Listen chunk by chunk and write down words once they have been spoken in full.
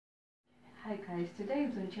guys, today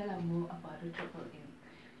I'm going to tell you more about the Triple M.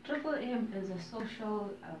 Triple M is a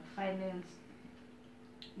social finance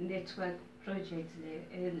network project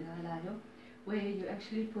in Lalo where you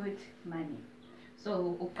actually put money.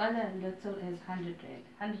 So uqala little as 100 rand.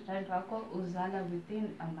 100 rand wako uzala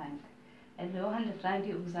within a month. And the 100 rand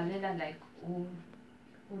uzalela like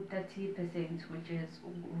 30%, which is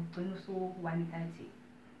 130.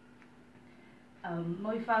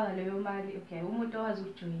 Moifaka leyo mali, okay, umuntu owazi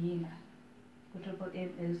ukujoyina ku-Triple M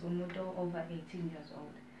is umuntu over 18 years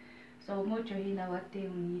old. So mojoyina, what they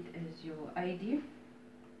need is your ID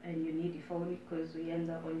and you need the phone because we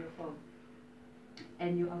enter on your phone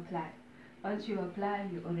and you apply. Once you apply,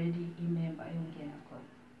 you already a member.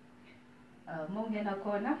 Mongena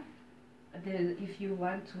kona. If you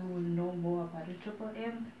want to know more about the Triple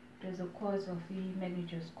M, there's a course of the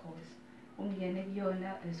manager's course.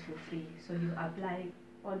 Yona is for free, so you apply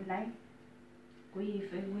online. We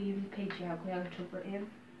page ya Triple M,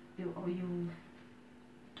 you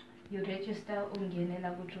register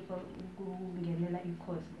ungenela ku Triple ungenela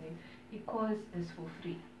course. The course is for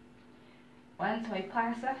free. Once I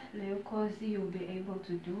pass the course, you'll be able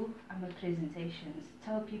to do presentations.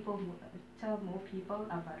 Tell more people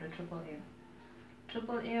about the Triple M.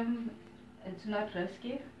 Triple M, it's not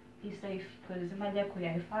risky. It's safe because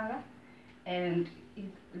and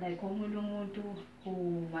like umuntu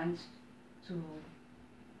who wants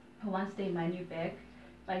their money back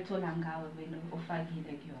bayithola ngawe wena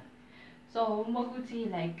ofakile kuyona. So mokuthi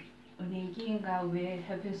like unenkinga where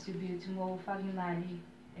happens to be uthi mawufaka imali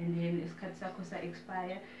and then isikhathi sakho sa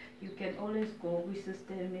expire, you can always go with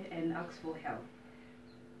system and ask for help.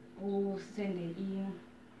 Or send an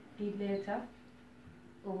e-letter.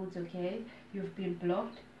 Oh, it's okay, you've been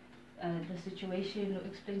blocked. The situation,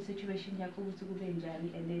 explain the situation, and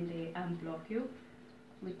then they unblock you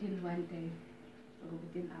within 1 day or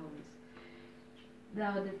within hours.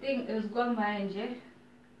 Now the thing is,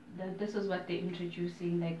 that this is what they're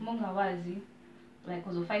introducing. Like mongawazi, like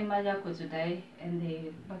uzofaka imali yakho today and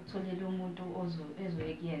they bakuthole lo muntu ozo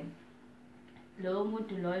again. Lo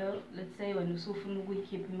muntu loyo, let's say when usufuna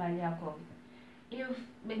ukuyikhipha imali yakho, if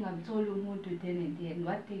bengakutholi umuntu then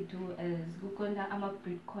what they do is kukhona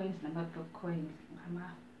ama-bitcoins nama-bitcoins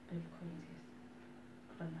is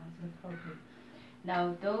pronounced properly.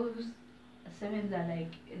 Now those sevens are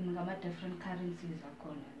like in different currencies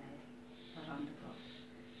around the world.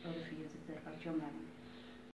 Or if you use it like your money.